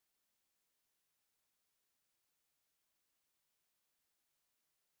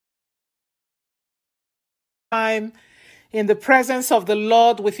time in the presence of the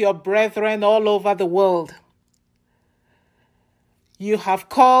Lord with your brethren all over the world. You have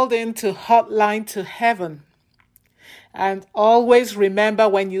called into Hotline to Heaven. And always remember,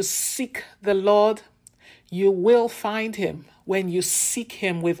 when you seek the Lord, you will find him. When you seek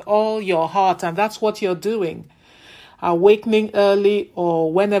him with all your heart, and that's what you're doing. Awakening early,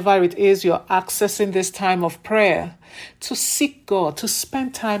 or whenever it is you're accessing this time of prayer, to seek God, to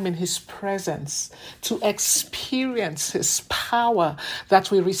spend time in his presence, to experience his power that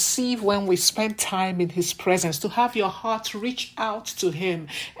we receive when we spend time in his presence, to have your heart reach out to him,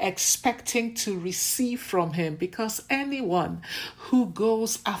 expecting to receive from him, because anyone who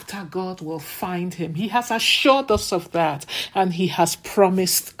goes after God will find him. He has assured us of that, and he has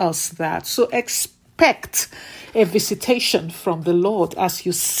promised us that. So expect a visitation from the Lord as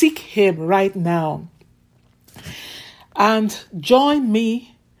you seek him right now. And join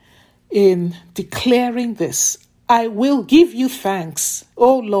me in declaring this. I will give you thanks,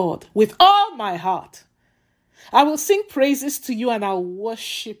 O Lord, with all my heart. I will sing praises to you and I'll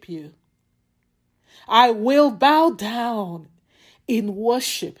worship you. I will bow down in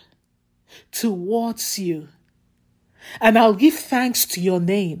worship towards you, and I'll give thanks to your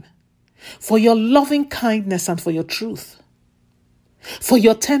name for your loving kindness and for your truth, for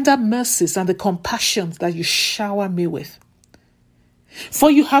your tender mercies and the compassion that you shower me with.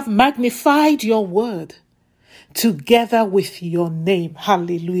 For you have magnified your word together with your name.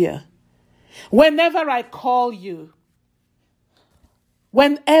 Hallelujah. Whenever I call you,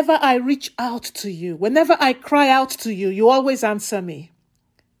 whenever I reach out to you, whenever I cry out to you, you always answer me.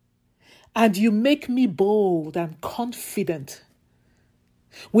 And you make me bold and confident,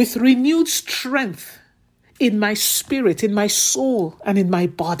 with renewed strength in my spirit, in my soul, and in my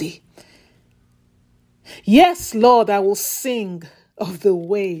body. Yes, Lord, I will sing of the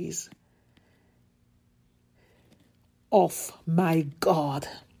ways of my God.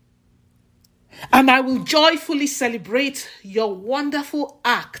 And I will joyfully celebrate your wonderful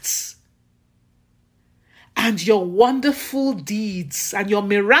acts and your wonderful deeds and your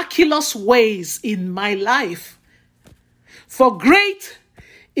miraculous ways in my life. For great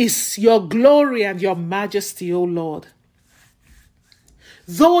is your glory and your majesty, O Lord.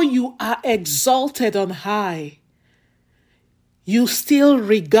 Though you are exalted on high, you still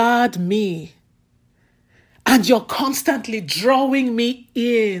regard me, and you're constantly drawing me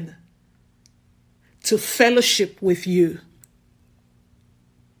in to fellowship with you.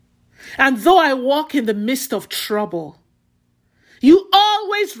 And though I walk in the midst of trouble, you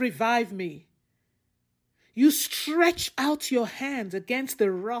always revive me. You stretch out your hand against the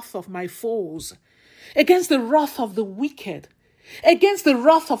wrath of my foes, against the wrath of the wicked, against the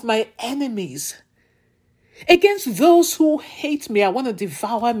wrath of my enemies, against those who hate me. I want to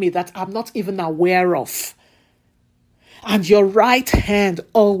devour me that I'm not even aware of. And your right hand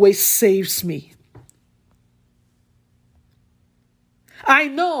always saves me. I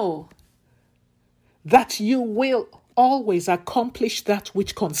know that you will always accomplish that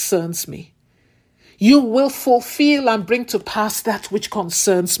which concerns me. You will fulfill and bring to pass that which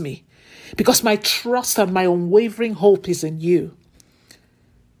concerns me, because my trust and my unwavering hope is in you.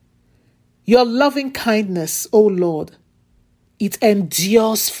 Your loving kindness, O Lord, it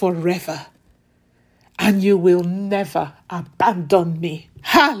endures forever, and you will never abandon me.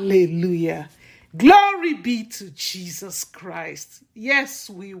 Hallelujah. Glory be to Jesus Christ. Yes,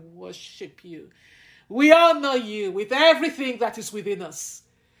 we worship you. We honor you with everything that is within us.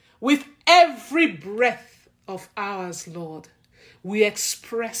 With every breath of ours, Lord, we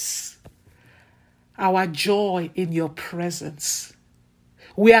express our joy in your presence.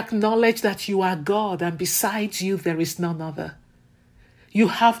 We acknowledge that you are God, and besides you there is none other. You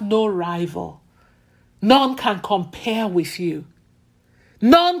have no rival. None can compare with you.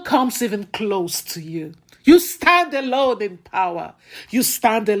 None comes even close to you. You stand alone in power. You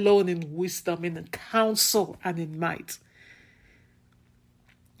stand alone in wisdom, in counsel, and in might.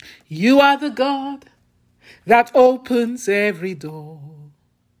 You are the God that opens every door.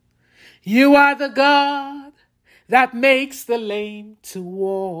 You are the God that makes the lame to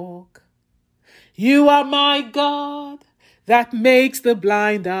walk. You are my God that makes the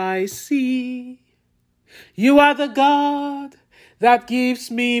blind eye see. You are the God that gives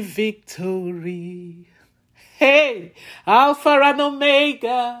me victory. Hey, Alpha and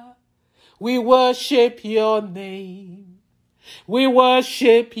Omega, we worship your name. We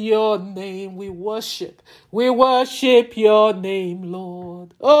worship your name. We worship your name,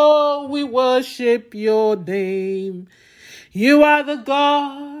 Lord. Oh, we worship your name. You are the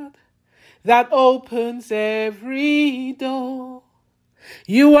God that opens every door.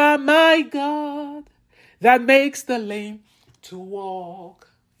 You are my God that makes the lame to walk.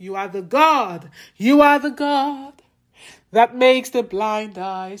 You are the God. You are the God that makes the blind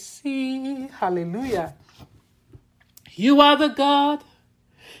eye see. Hallelujah. You are the God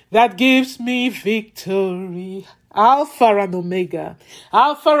that gives me victory. Alpha and Omega.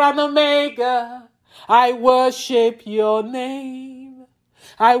 Alpha and Omega. I worship your name.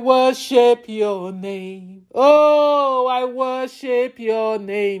 I worship your name. Oh, I worship your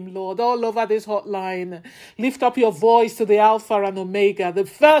name, Lord. All over this hotline, lift up your voice to the Alpha and Omega, the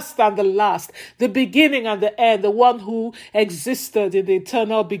first and the last, the beginning and the end, the one who existed in the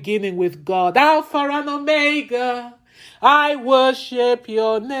eternal beginning with God. Alpha and Omega, I worship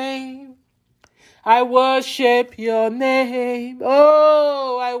your name. I worship your name.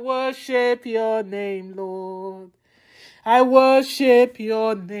 Oh, I worship your name, Lord. I worship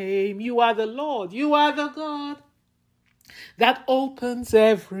your name. You are the Lord. You are the God that opens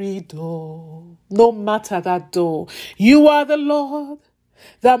every door, no matter that door. You are the Lord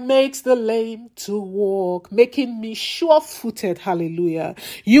that makes the lame to walk, making me sure-footed. Hallelujah.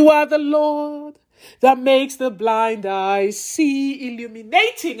 You are the Lord that makes the blind eyes see,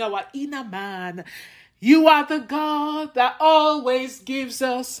 illuminating our inner man. You are the God that always gives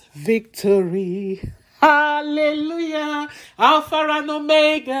us victory. Hallelujah. Alpha and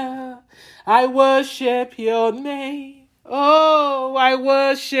Omega. I worship your name. Oh, I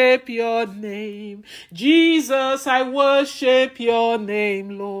worship your name. Jesus, I worship your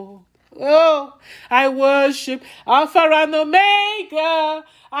name, Lord. Oh, I worship Alpha and Omega.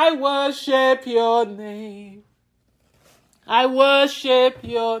 I worship your name. I worship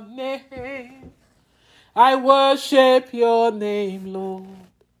your name. I worship your name, Lord.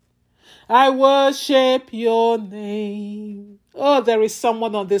 I worship your name. Oh, there is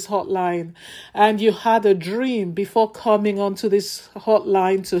someone on this hotline and you had a dream before coming onto this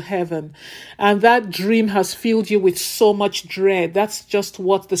hotline to heaven. And that dream has filled you with so much dread. That's just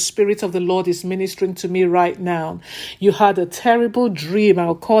what the Spirit of the Lord is ministering to me right now. You had a terrible dream.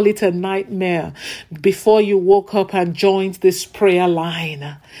 I'll call it a nightmare before you woke up and joined this prayer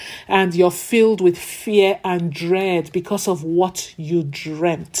line. And you're filled with fear and dread because of what you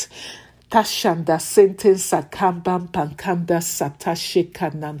dreamt. Tashanda sentensa kambam pankanda satashe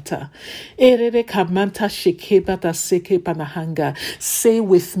kananta. Erere kamanta shekeba da seke panahanga. Say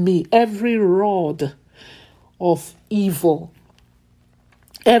with me, every rod of evil,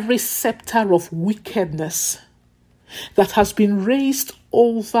 every scepter of wickedness that has been raised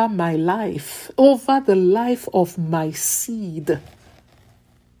over my life, over the life of my seed,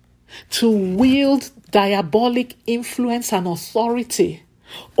 to wield diabolic influence and authority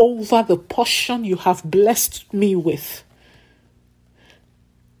over the portion you have blessed me with.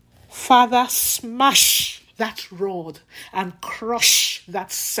 Father, smash that rod and crush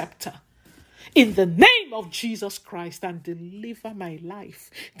that scepter in the name of Jesus Christ and deliver my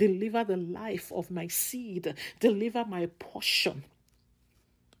life, deliver the life of my seed, deliver my portion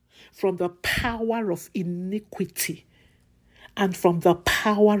from the power of iniquity and from the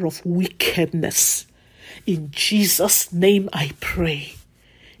power of wickedness. In Jesus' name I pray.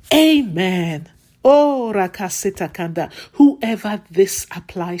 Amen. Oh, Rakaseta Kanda. Whoever this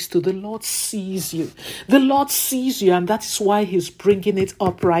applies to, the Lord sees you. The Lord sees you, and that is why He's bringing it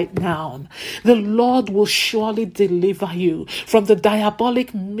up right now. The Lord will surely deliver you from the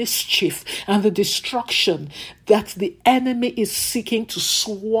diabolic mischief and the destruction that the enemy is seeking to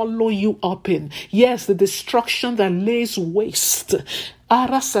swallow you up in. Yes, the destruction that lays waste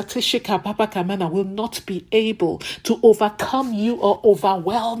will not be able to overcome you or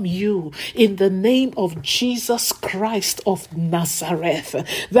overwhelm you in the name of Jesus Christ of Nazareth.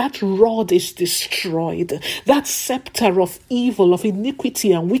 That rod is destroyed. That scepter of evil, of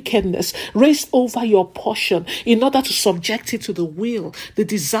iniquity and wickedness raised over your portion in order to subject it to the will, the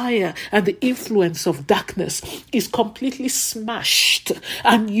desire and the influence of darkness is completely smashed,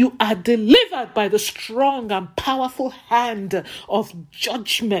 and you are delivered by the strong and powerful hand of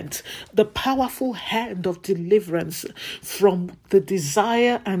judgment, the powerful hand of deliverance from the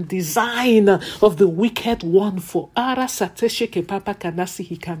desire and design of the wicked one. For ara sateshe ke papa kanasi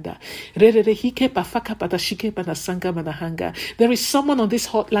hikanda rerere hike pafaka patashike panasanga manahanga. There is someone on this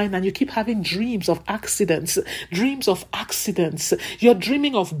hotline and you keep having dreams of accidents. You're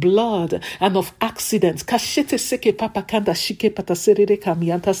dreaming of blood and of accidents. Kashete Rete seke papakanda shike pataserere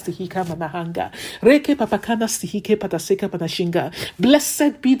kamianta stihika manahanga. Reke papakanda stihike pataseka manashinga.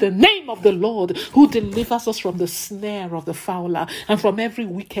 Blessed be the name of the Lord who delivers us from the snare of the fowler and from every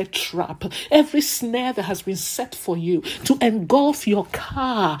wicked trap, every snare that has been set for you to engulf your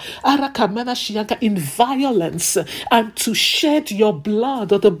car in violence and to shed your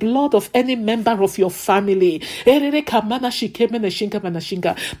blood or the blood of any member of your family by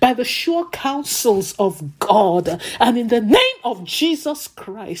the sure counsels of God. And in the name of Jesus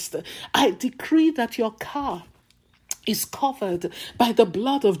Christ, I decree that your car is covered by the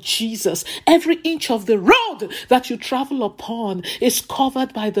blood of Jesus. Every inch of the road that you travel upon is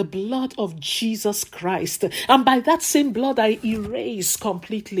covered by the blood of Jesus Christ. And by that same blood, I erase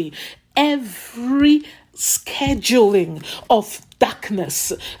completely every scheduling of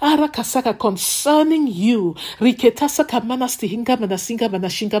darkness concerning you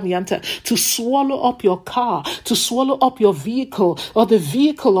to swallow up your car, to swallow up your vehicle or the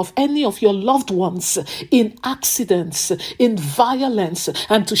vehicle of any of your loved ones in accidents, in violence,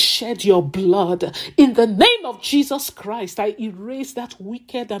 and to shed your blood. In the name of Jesus Christ, I erase that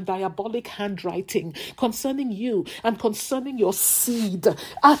wicked and diabolic handwriting concerning you and concerning your seed.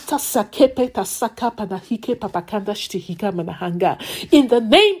 In the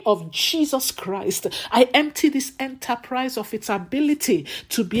name of Jesus Christ, I empty this enterprise of its ability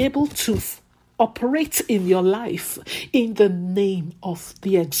to be able to operate in your life in the name of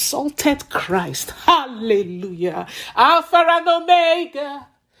the exalted Christ. Hallelujah. Alpha and Omega,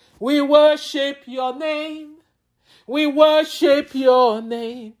 we worship your name. We worship your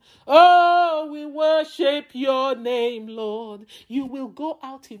name. Oh, we worship your name, Lord. You will go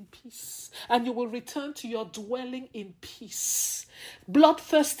out in peace and you will return to your dwelling in peace.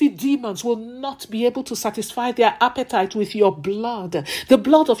 Bloodthirsty demons will not be able to satisfy their appetite with your blood, the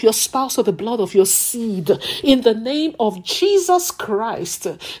blood of your spouse or the blood of your seed. In the name of Jesus Christ,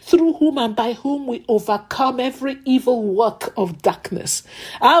 through whom and by whom we overcome every evil work of darkness.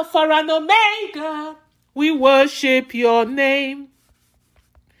 Alpha and Omega, we worship your name.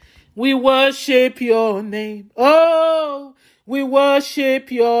 We worship your name. Oh, we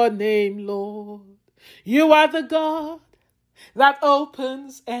worship your name, Lord. You are the God that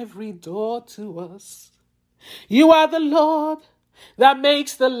opens every door to us. You are the Lord that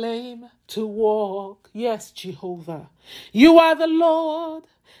makes the lame to walk. Yes, Jehovah. You are the Lord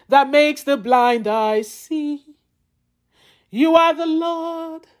that makes the blind eyes see. You are the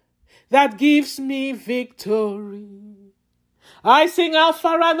Lord that gives me victory. I sing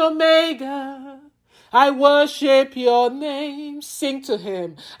Alpha and Omega. I worship your name. Sing to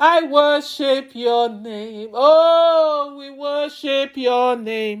him. I worship your name. Oh, we worship your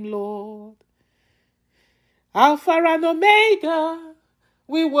name, Lord. Alpha and Omega.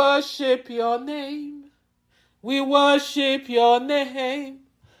 We worship your name. We worship your name.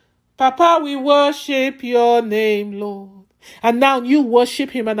 Papa, we worship your name, Lord. And now you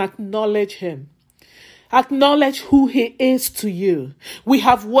worship him and acknowledge him. Acknowledge who he is to you. We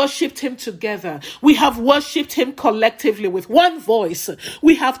have worshipped him together. We have worshipped him collectively with one voice.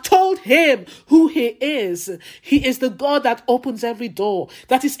 We have told him who he is. He is the God that opens every door,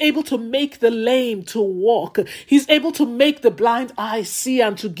 that is able to make the lame to walk. He's able to make the blind eyes see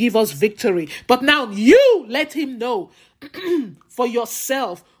and to give us victory. But now you let him know for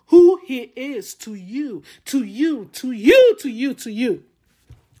yourself who he is to you, to you, to you, to you, to you.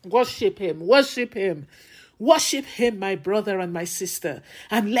 Worship him, worship him. Worship him, my brother and my sister,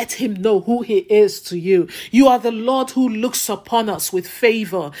 and let him know who he is to you. You are the Lord who looks upon us with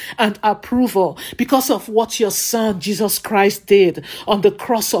favor and approval because of what your son, Jesus Christ, did on the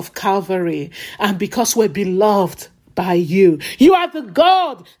cross of Calvary, and because we're beloved by you. You are the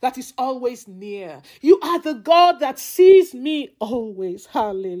God that is always near. You are the God that sees me always.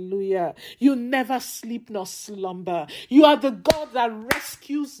 Hallelujah. You never sleep nor slumber. You are the God that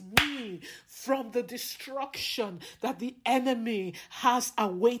rescues me from the destruction that the enemy has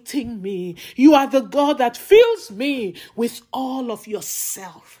awaiting me. You are the God that fills me with all of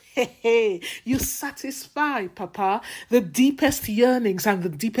yourself. You satisfy, Papa, the deepest yearnings and the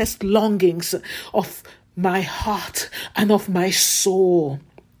deepest longings of my heart and of my soul.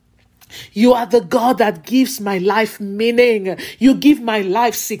 You are the God that gives my life meaning. You give my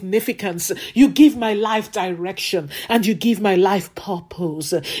life significance. You give my life direction. And you give my life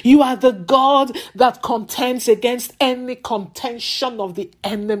purpose. You are the God that contends against any contention of the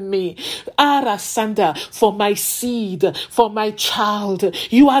enemy. Arasanda, for my seed, for my child.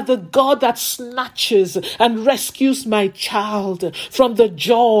 You are the God that snatches and rescues my child from the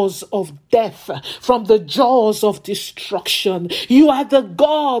jaws of death, from the jaws of destruction. You are the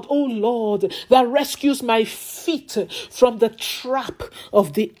God, oh Lord that rescues my feet from the trap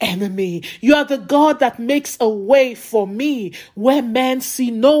of the enemy. You are the God that makes a way for me where men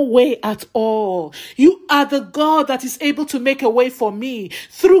see no way at all. You are the God that is able to make a way for me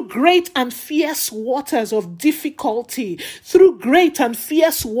through great and fierce waters of difficulty, through great and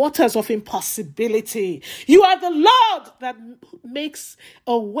fierce waters of impossibility. You are the Lord that makes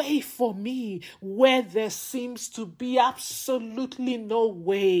a way for me where there seems to be absolutely no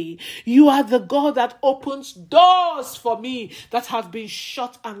way. You are the God that opens doors for me that have been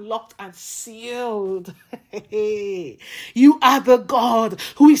shut and locked and sealed. You are the God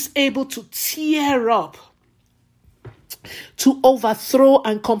who is able to tear up, to overthrow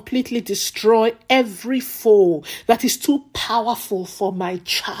and completely destroy every foe that is too powerful for my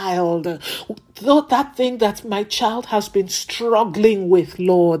child. Though that thing that my child has been struggling with,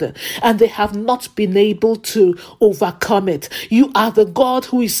 Lord, and they have not been able to overcome it. You are the God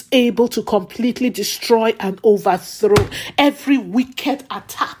who is able to completely destroy and overthrow every wicked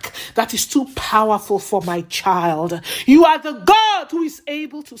attack that is too powerful for my child. You are the God who is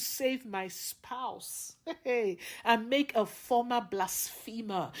able to save my spouse and make a former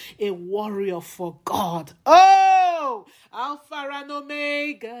blasphemer a warrior for God. Oh, Alpha and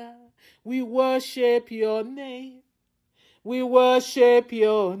Omega, we worship your name. We worship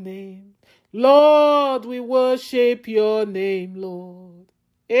your name. Lord, we worship your name, Lord.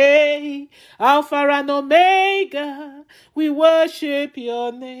 Hey, Alpha and Omega, we worship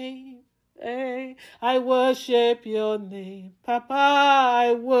your name. Hey, I worship your name. Papa,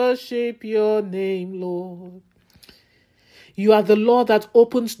 I worship your name, Lord. You are the Lord that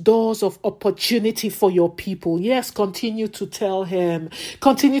opens doors of opportunity for your people. Yes, continue to tell him.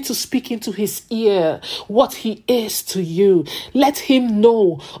 Continue to speak into his ear what he is to you. Let him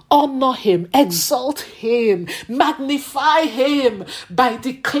know. Honor him. Exalt him. Magnify him by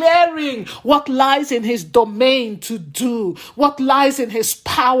declaring what lies in his domain to do, what lies in his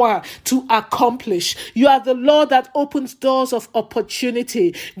power to accomplish. You are the Lord that opens doors of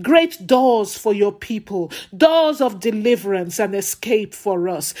opportunity, great doors for your people, doors of deliverance and escape for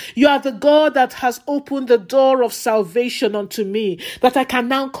us. You are the God that has opened the door of salvation unto me, that I can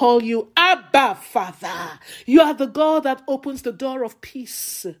now call you Abba, Father. You are the God that opens the door of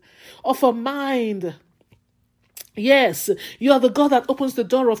peace, of a mind. Yes, you are the God that opens the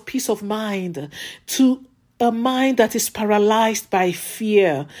door of peace of mind to a mind that is paralyzed by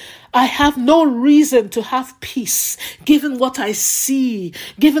fear. I have no reason to have peace, given what I see,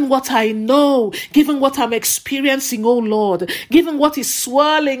 given what I know, given what I'm experiencing, oh Lord, given what is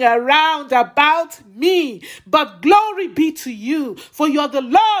swirling around about me. But glory be to you, for you're the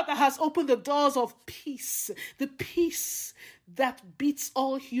Lord that has opened the doors of peace, the peace that beats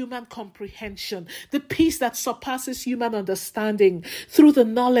all human comprehension, the peace that surpasses human understanding through the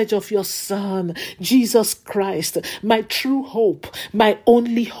knowledge of your Son, Jesus Christ, my true hope, my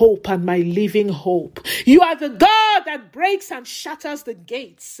only hope and my living hope. You are the God that breaks and shatters the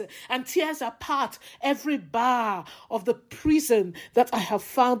gates and tears apart every bar of the prison that I have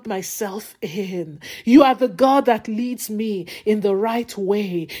found myself in. You are the God that leads me in the right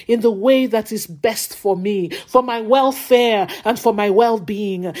way, in the way that is best for me, for my welfare and for my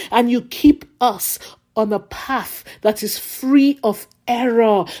well-being, and you keep us on a path that is free of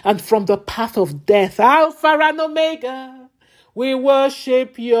error and from the path of death. Alpha and Omega, we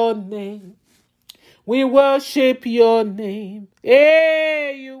worship your name. We worship your name.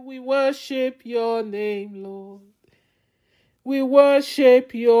 Hey, we worship your name, Lord. We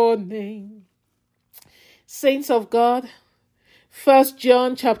worship your name. Saints of God, 1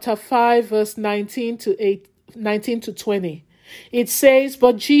 John chapter 5, verse 19 to 20. It says,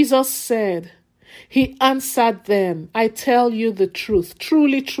 but Jesus said, he answered them, I tell you the truth.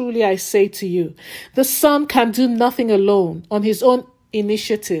 Truly, truly, I say to you, the Son can do nothing alone on his own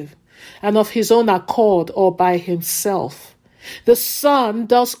initiative and of his own accord or by himself. The Son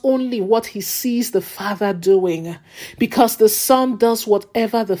does only what he sees the Father doing, because the Son does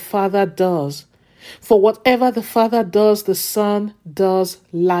whatever the Father does. For whatever the Father does, the Son does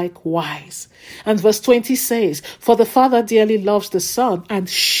likewise. And verse 20 says, for the Father dearly loves the Son and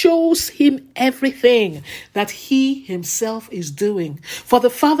shows him everything that he himself is doing. For the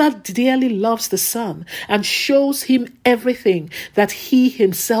Father dearly loves the Son and shows him everything that he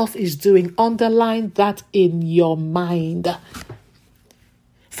himself is doing. Underline that in your mind.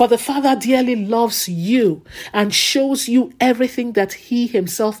 For the Father dearly loves you and shows you everything that he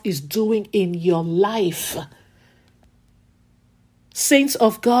himself is doing in your life. Saints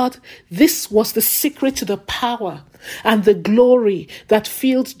of God, this was the secret to the power and the glory that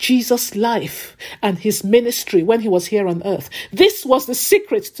filled Jesus' life and his ministry when he was here on earth. This was the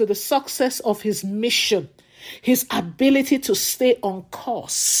secret to the success of his mission, his ability to stay on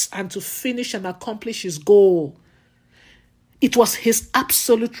course and to finish and accomplish his goal. It was his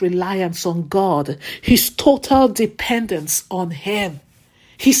absolute reliance on God, his total dependence on him.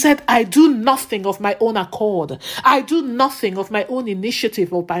 He said, I do nothing of my own accord. I do nothing of my own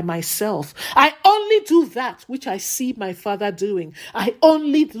initiative or by myself. I only do that which I see my Father doing. I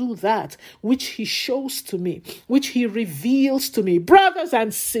only do that which he shows to me, which he reveals to me. Brothers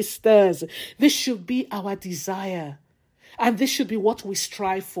and sisters, this should be our desire. And this should be what we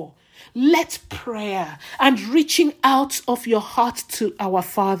strive for. Let prayer and reaching out of your heart to our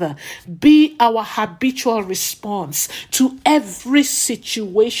Father be our habitual response to every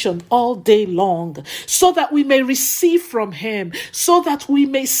situation all day long, so that we may receive from him, so that we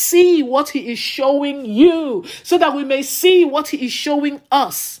may see what he is showing you, so that we may see what he is showing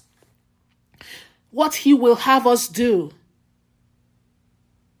us, what he will have us do.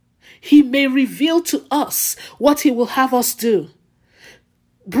 He may reveal to us what he will have us do.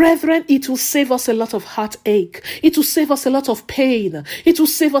 Brethren, it will save us a lot of heartache. It will save us a lot of pain. It will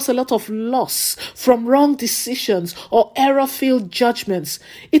save us a lot of loss from wrong decisions or error-filled judgments.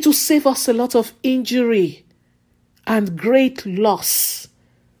 It will save us a lot of injury and great loss.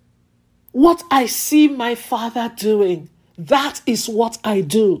 What I see my Father doing, that is what I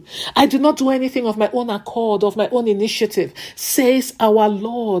do. I do not do anything of my own accord, of my own initiative, says our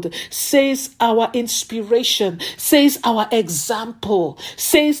Lord, says our inspiration, says our example,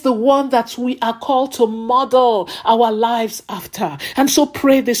 says the one that we are called to model our lives after. And so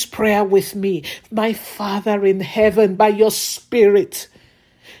pray this prayer with me. My Father in heaven, by your Spirit,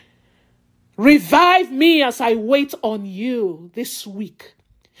 revive me as I wait on you this week.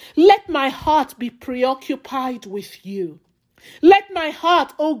 Let my heart be preoccupied with you. Let my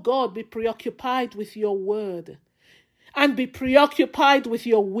heart, oh God, be preoccupied with your word and be preoccupied with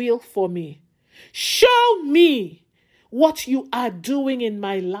your will for me. Show me what you are doing in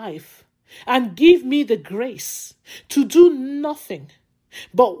my life and give me the grace to do nothing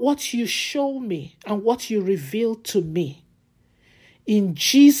but what you show me and what you reveal to me. In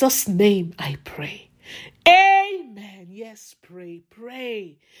Jesus' name I pray. Amen. Yes,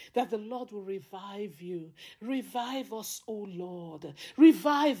 pray that the Lord will revive you. Revive us, O Lord.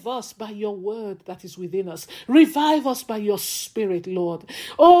 Revive us by your word that is within us. Revive us by your Spirit, Lord.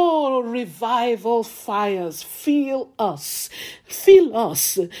 Oh, revival fires, fill us,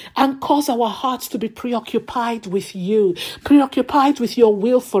 and cause our hearts to be preoccupied with you, preoccupied with your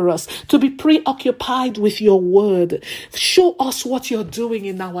will for us, to be preoccupied with your word. Show us what you're doing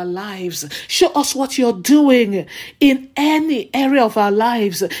in our lives. Show us what you're doing in any area of our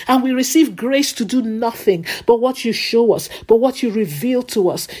lives, and we receive grace to do nothing but what you show us, but what you reveal to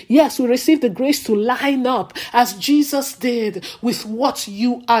us. Yes, we receive the grace to line up as Jesus did with what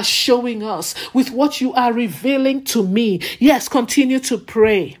you are showing us, with what you are revealing to me. Yes, continue to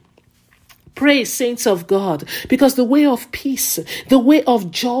pray. Pray, saints of God, because the way of peace, the way of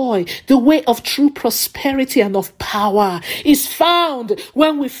joy, the way of true prosperity and of power is found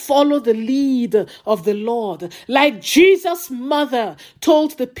when we follow the lead of the Lord. Like Jesus' mother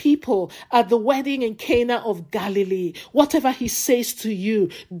told the people at the wedding in Cana of Galilee, whatever he says to you,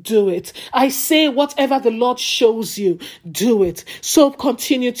 do it. I say whatever the Lord shows you, do it. So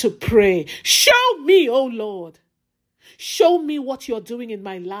continue to pray. Show me, oh Lord. Show me what you're doing in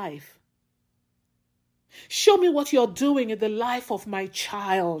my life. Show me what you're doing in the life of my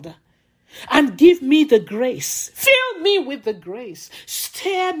child. And give me the grace. Fill me with the grace.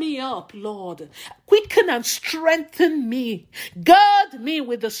 Stir me up, Lord. Quicken and strengthen me. Gird me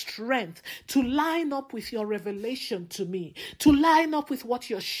with the strength to line up with your revelation to me. To line up with what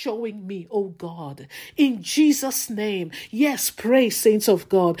you're showing me, oh God. In Jesus' name. Yes, pray, saints of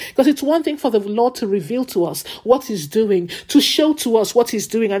God. Because it's one thing for the Lord to reveal to us what he's doing, to show to us what he's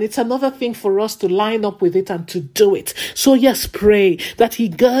doing. And it's another thing for us to line up with it and to do it. So yes, pray that he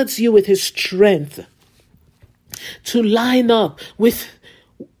girds you with his strength to line up with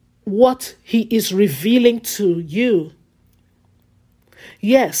what he is revealing to you.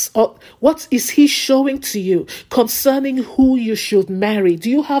 Yes, what is he showing to you concerning who you should marry? Do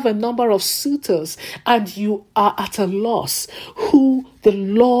you have a number of suitors and you are at a loss who the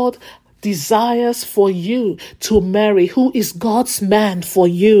Lord desires for you to marry, who is God's man for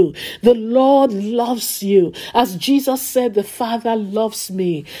you. The Lord loves you. As Jesus said, the Father loves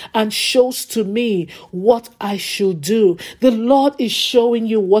me and shows to me what I should do. The Lord is showing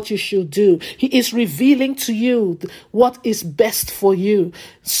you what you should do. He is revealing to you what is best for you.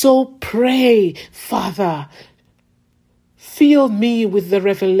 So pray, Father, fill me with the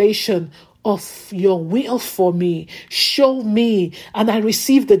revelation of your will for me. Show me, and I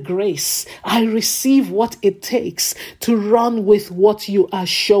receive the grace. I receive what it takes to run with what you are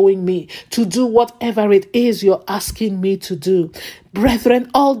showing me, to do whatever it is you're asking me to do.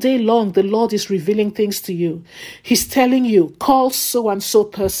 Brethren, all day long, the Lord is revealing things to you. He's telling you, call so-and-so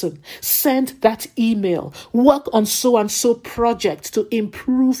person, send that email, work on so-and-so project to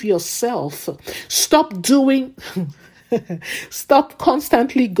improve yourself. Stop doing... Stop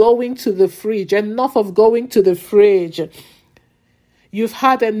constantly going to the fridge. Enough of going to the fridge. You've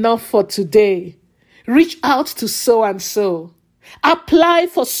had enough for today. Reach out to so-and-so. Apply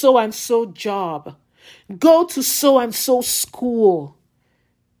for so-and-so job. Go to so-and-so school.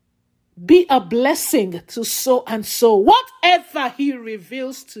 Be a blessing to so-and-so. Whatever he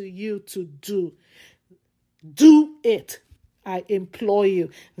reveals to you to do, do it. I implore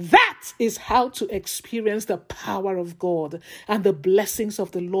you. That is how to experience the power of God and the blessings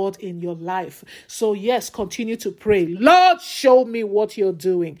of the Lord in your life. So yes, continue to pray. Lord, show me what you're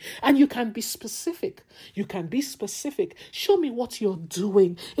doing. And you can be specific. You can be specific. Show me what you're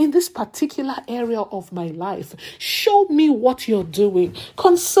doing in this particular area of my life. Show me what you're doing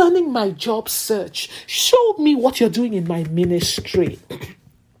concerning my job search. Show me what you're doing in my ministry.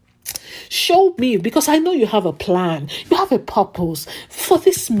 Show me, because I know you have a plan. You have a purpose for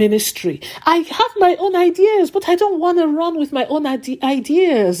this ministry. I have my own ideas, but I don't want to run with my own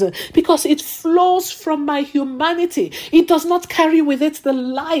ideas because it flows from my humanity. It does not carry with it the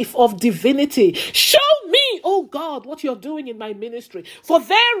life of divinity. Show me, oh God, what you're doing in my ministry. For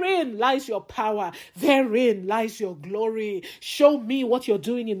therein lies your power. Therein lies your glory. Show me what you're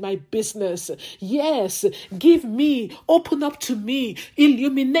doing in my business. Yes, give me, open up to me,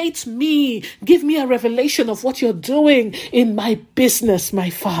 illuminate me. Give me a revelation of what you're doing in my business, my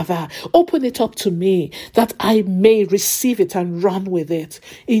Father. Open it up to me that I may receive it and run with it.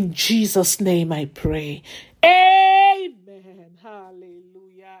 In Jesus' name I pray. Amen.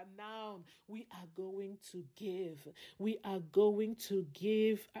 Hallelujah. Now we are going to give. We are going to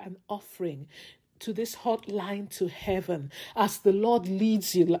give an offering to this hotline to heaven as the Lord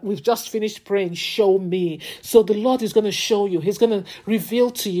leads you. We've just finished praying, show me. So the Lord is going to show you. He's going to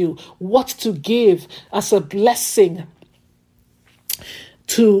reveal to you what to give as a blessing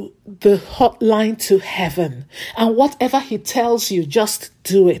to the hotline to heaven. And whatever he tells you, just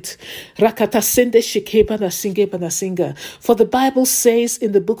do it. For the Bible says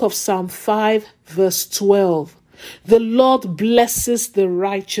in the book of Psalm 5 verse 12, the Lord blesses the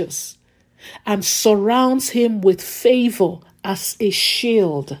righteous and surrounds him with favor as a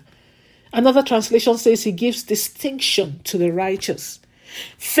shield. Another translation says he gives distinction to the righteous.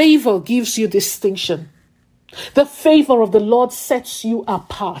 Favor gives you distinction. The favor of the Lord sets you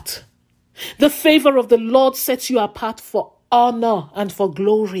apart. The favor of the Lord sets you apart for honor and for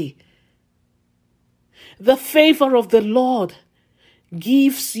glory. The favor of the Lord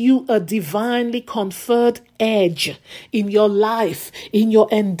gives you a divinely conferred edge in your life, in your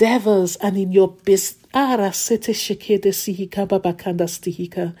endeavors, and in your business. There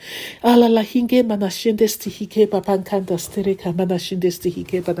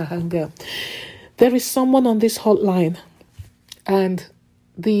is someone on this hotline, and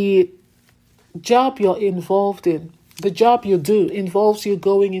the job you're involved in, the job you do, involves you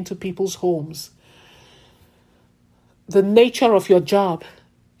going into people's homes. The nature of your job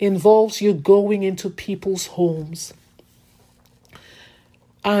involves you going into people's homes.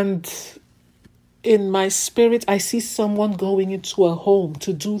 And in my spirit, I see someone going into a home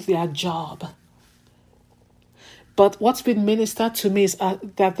to do their job. But what's been ministered to me is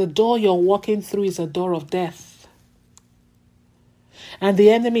that the door you're walking through is a door of death. And the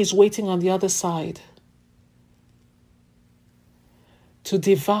enemy is waiting on the other side to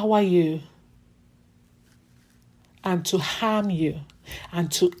devour you and to harm you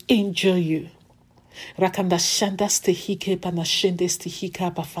and to injure you. Rakanda shandas tehike panashendes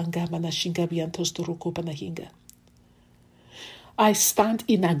tehika bafanga manashinga biantos toroko panahinga. I stand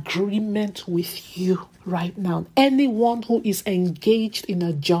in agreement with you right now. Anyone who is engaged in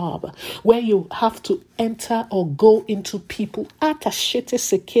a job where you have to enter or go into people. That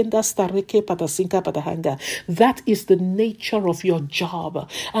is the nature of your job.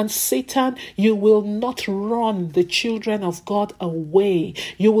 And Satan, you will not run the children of God away.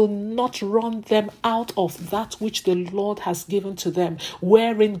 You will not run them out of that which the Lord has given to them,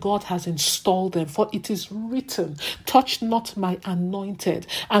 wherein God has installed them. For it is written, touch not my anointed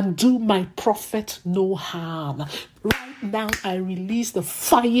and do my prophet no harm. Right now, I release the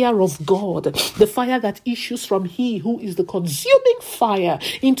fire of God, the fire that issues from He who is the consuming fire,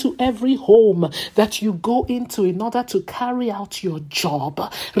 into every home that you go into in order to carry out your job.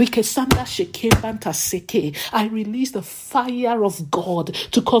 I release the fire of God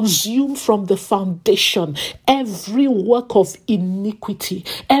to consume from the foundation every work of iniquity,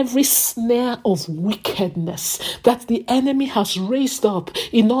 every snare of wickedness that the enemy has raised up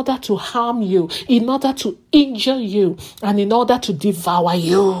in order to harm you, in order to injure you, and in order to devour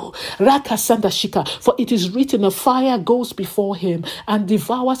you. For it is written, a fire goes before him and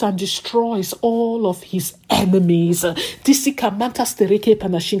devours and destroys all of his enemies. I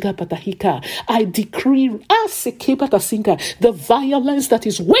decree the violence that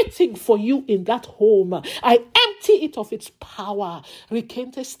is waiting for you in that home, I empty it of its power to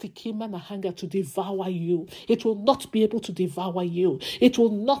devour you. It will not be able to devour you. It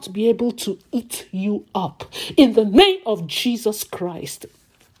will not be able to eat you up. In the name of Jesus Christ.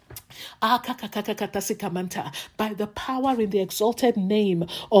 By the power in the exalted name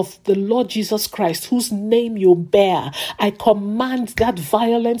of the Lord Jesus Christ, whose name you bear, I command that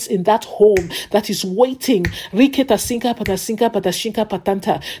violence in that home that is waiting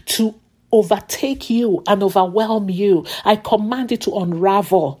to overtake you and overwhelm you. I command it to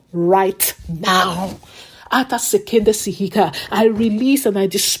unravel right now. I release and I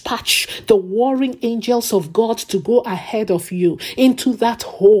dispatch the warring angels of God to go ahead of you into that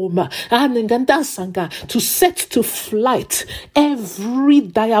home to set to flight every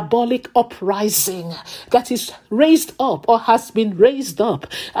diabolic uprising that is raised up or has been raised up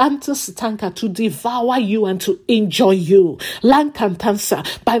to devour you and to enjoy you.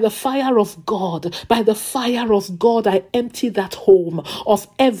 By the fire of God, I empty that home of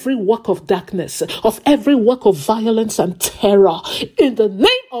every work of darkness, of every work of violence and terror. In the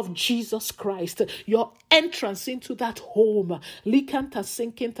name of Jesus Christ, your entrance into that home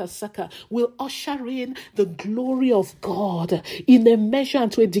will usher in the glory of God in a measure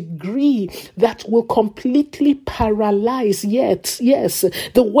and to a degree that will completely paralyze the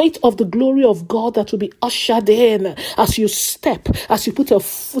weight of the glory of God that will be ushered in as you put a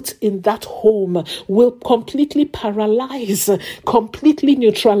foot in that home will completely paralyze, completely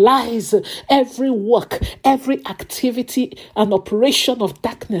neutralize every work, every activity and operation of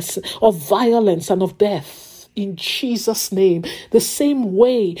darkness, of violence and of death. In Jesus' name, the same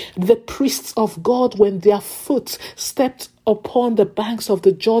way the priests of God, when their foot stepped upon the banks of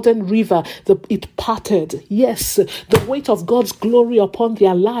the Jordan River, it parted. Yes, the weight of God's glory upon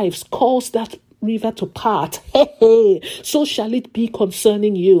their lives caused that river to part. So shall it be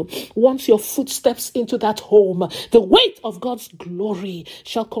concerning you. Once your foot steps into that home, the weight of God's glory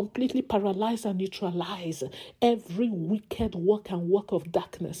shall completely paralyze and neutralize every wicked work and work of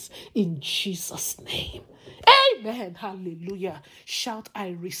darkness in Jesus' name. Amen. Hallelujah. Shout,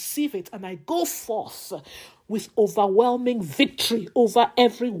 I receive it, and I go forth with overwhelming victory over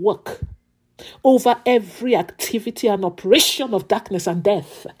every work, over every activity and operation of darkness and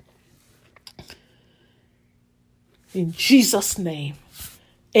death. In Jesus' name,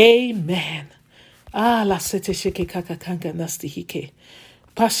 amen. La sete sheke kaka kanga nastihike.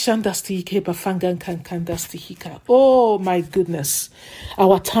 Pashandastihike bafangan kankandastihika. Oh my goodness,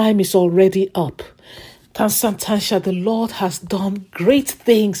 our time is already up. Tansantansha, the Lord has done great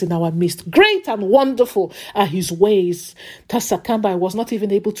things in our midst. Great and wonderful are his ways. Tasakamba, I was not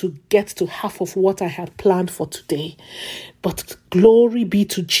even able to get to half of what I had planned for today. But glory be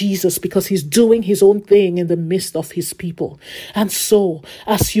to Jesus, because he's doing his own thing in the midst of his people. And so,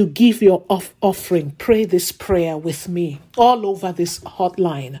 as you give your offering, pray this prayer with me all over this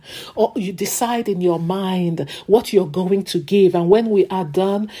hotline. Or you decide in your mind what you're going to give. And when we are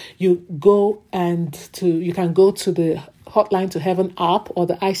done, you can go to the Hotline to Heaven app or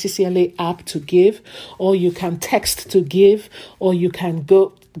the ICCLA app to give, or you can text to give, or you can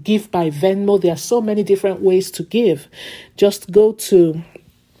go give by Venmo. There are so many different ways to give. Just go to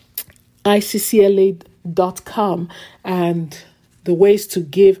iccla.com and the ways to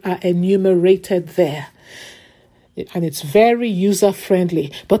give are enumerated there. And it's very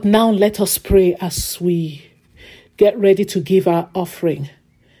user-friendly. But now let us pray as we get ready to give our offering.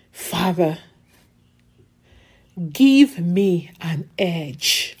 Father, give me an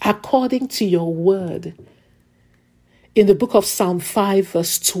edge according to your word in the book of Psalm 5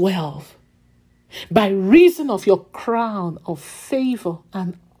 verse 12. By reason of your crown of favor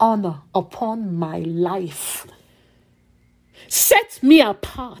and honor upon my life, set me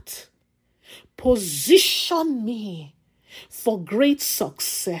apart, position me for great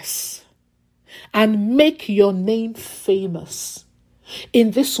success, and make your name famous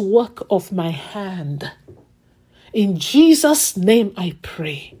in this work of my hand. In Jesus' name I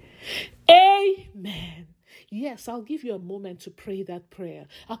pray. Amen. Yes, I'll give you a moment to pray that prayer.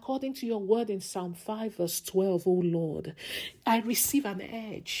 According to your word in Psalm 5 verse 12, O Lord, I receive an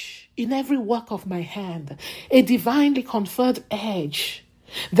edge in every work of my hand, a divinely conferred edge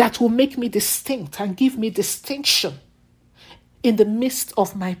that will make me distinct and give me distinction in the midst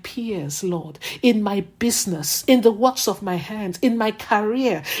of my peers, Lord, in my business, in the works of my hands, in my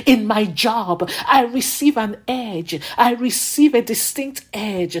career, in my job. I receive an edge. I receive a distinct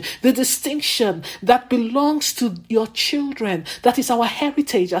edge, the distinction that belongs to your children, that is our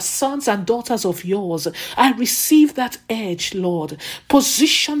heritage as sons and daughters of yours. I receive that edge, Lord,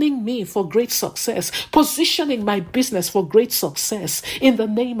 positioning me for great success, positioning my business for great success in the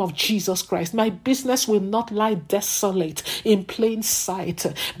name of Jesus Christ. My business will not lie desolate in plain sight.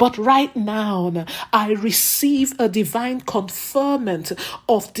 But right now, I receive a divine conferment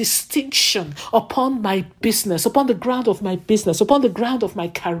of distinction upon my business, upon the ground of my business, upon the ground of my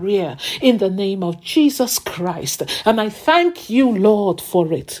career, in the name of Jesus Christ. And I thank you, Lord,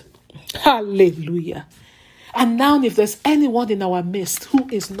 for it. Hallelujah. And now, if there's anyone in our midst who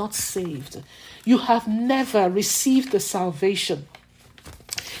is not saved, you have never received the salvation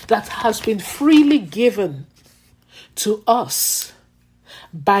that has been freely given to us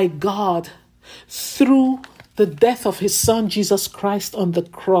by God through the death of his son Jesus Christ on the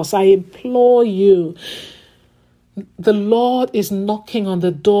cross, I implore you, the Lord is knocking on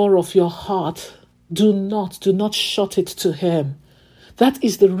the door of your heart. Do not shut it to him. That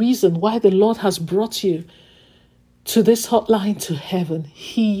is the reason why the Lord has brought you to this hotline to heaven.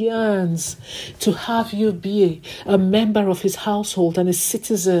 He yearns to have you be a member of his household and a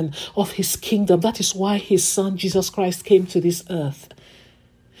citizen of his kingdom. That is why his son Jesus Christ came to this earth.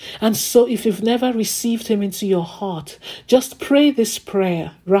 And so if you've never received him into your heart, just pray this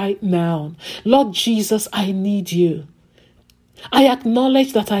prayer right now. Lord Jesus, I need you. I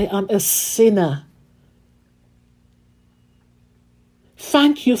acknowledge that I am a sinner.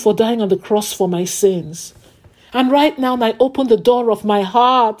 Thank you for dying on the cross for my sins. And right now, I open the door of my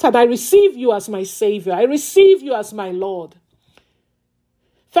heart and I receive you as my Savior. I receive you as my Lord.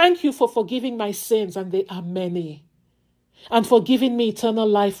 Thank you for forgiving my sins, and they are many, and for giving me eternal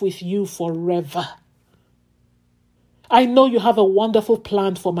life with you forever. I know you have a wonderful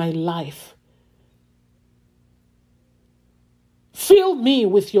plan for my life. Fill me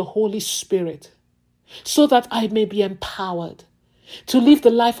with your Holy Spirit so that I may be empowered to live the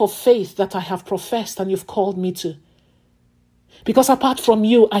life of faith that I have professed and you've called me to. Because apart from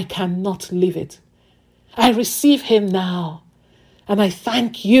you, I cannot live it. I receive him now, and I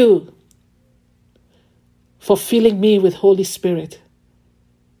thank you for filling me with Holy Spirit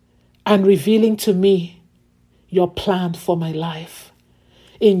and revealing to me your plan for my life.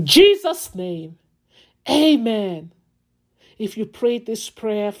 In Jesus' name, amen. If you prayed this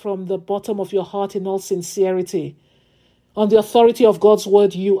prayer from the bottom of your heart in all sincerity, on the authority of God's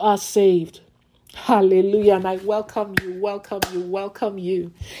word, you are saved. Hallelujah. And I welcome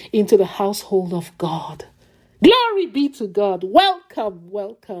you into the household of God. Glory be to God.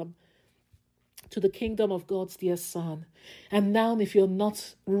 Welcome to the kingdom of God's dear Son. And now, if you're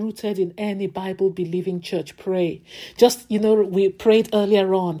not rooted in any Bible-believing church, pray. We prayed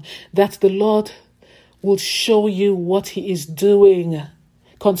earlier on that the Lord will show you what he is doing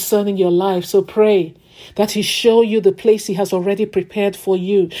concerning your life. So pray that he show you the place he has already prepared for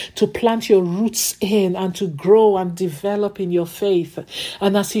you to plant your roots in and to grow and develop in your faith.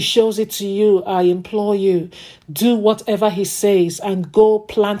 And as he shows it to you, I implore you, do whatever he says and go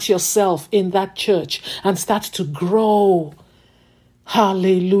plant yourself in that church and start to grow.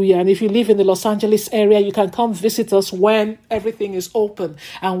 Hallelujah. And if you live in the Los Angeles area, you can come visit us when everything is open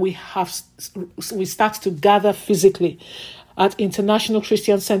and we start to gather physically at International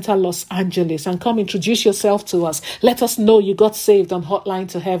Christian Center, Los Angeles, and come introduce yourself to us. Let us know you got saved on Hotline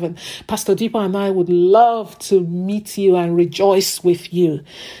to Heaven. Pastor Deepa and I would love to meet you and rejoice with you.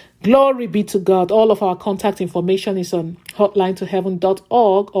 Glory be to God. All of our contact information is on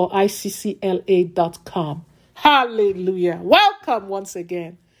hotlinetoheaven.org or iccla.com. Hallelujah. Welcome once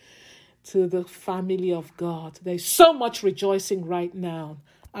again to the family of God. There's so much rejoicing right now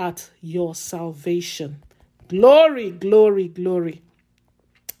at your salvation. Glory, glory, glory.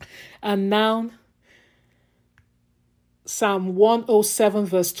 And now, Psalm 107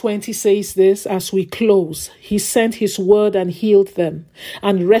 verse 20 says this as we close. He sent his word and healed them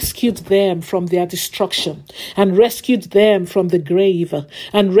and rescued them from their destruction and rescued them from the grave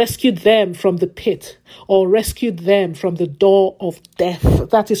and rescued them from the pit or rescued them from the door of death.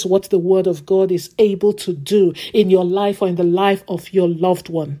 That is what the word of God is able to do in your life or in the life of your loved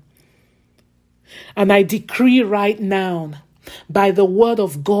one. And I decree right now, by the word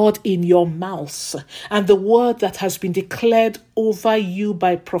of God in your mouth and the word that has been declared over you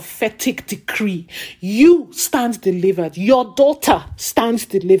by prophetic decree, you stand delivered. Your daughter stands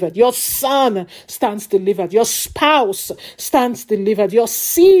delivered. Your son stands delivered. Your spouse stands delivered. Your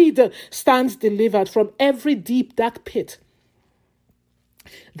seed stands delivered from every deep, dark pit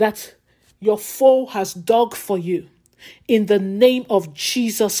that your foe has dug for you. In the name of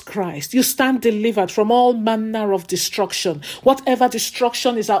Jesus Christ, you stand delivered from all manner of destruction. Whatever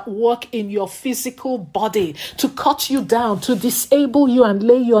destruction is at work in your physical body to cut you down, to disable you and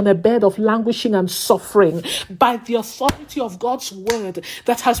lay you on a bed of languishing and suffering, by the authority of God's word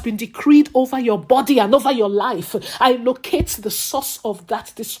that has been decreed over your body and over your life, I locate the source of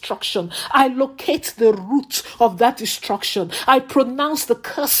that destruction. I locate the root of that destruction. I pronounce the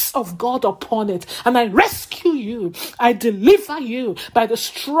curse of God upon it and I rescue you. I deliver you by the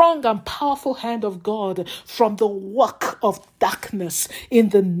strong and powerful hand of God from the work of darkness in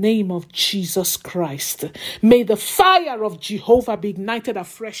the name of Jesus Christ. May the fire of Jehovah be ignited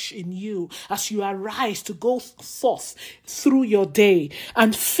afresh in you as you arise to go forth through your day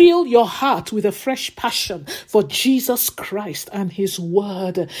and fill your heart with a fresh passion for Jesus Christ and his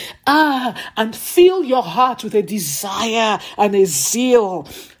word. And fill your heart with a desire and a zeal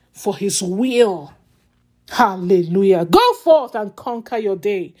for his will. Hallelujah. Go forth and conquer your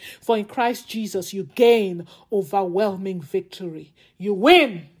day. For in Christ Jesus, you gain overwhelming victory. You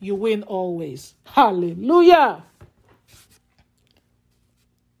win always. Hallelujah.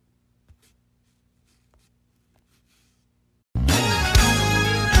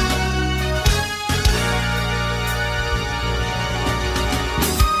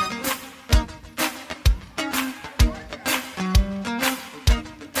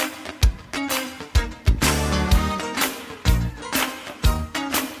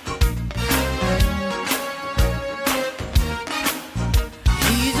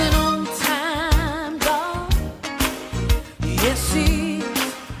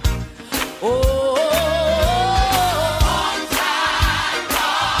 Oh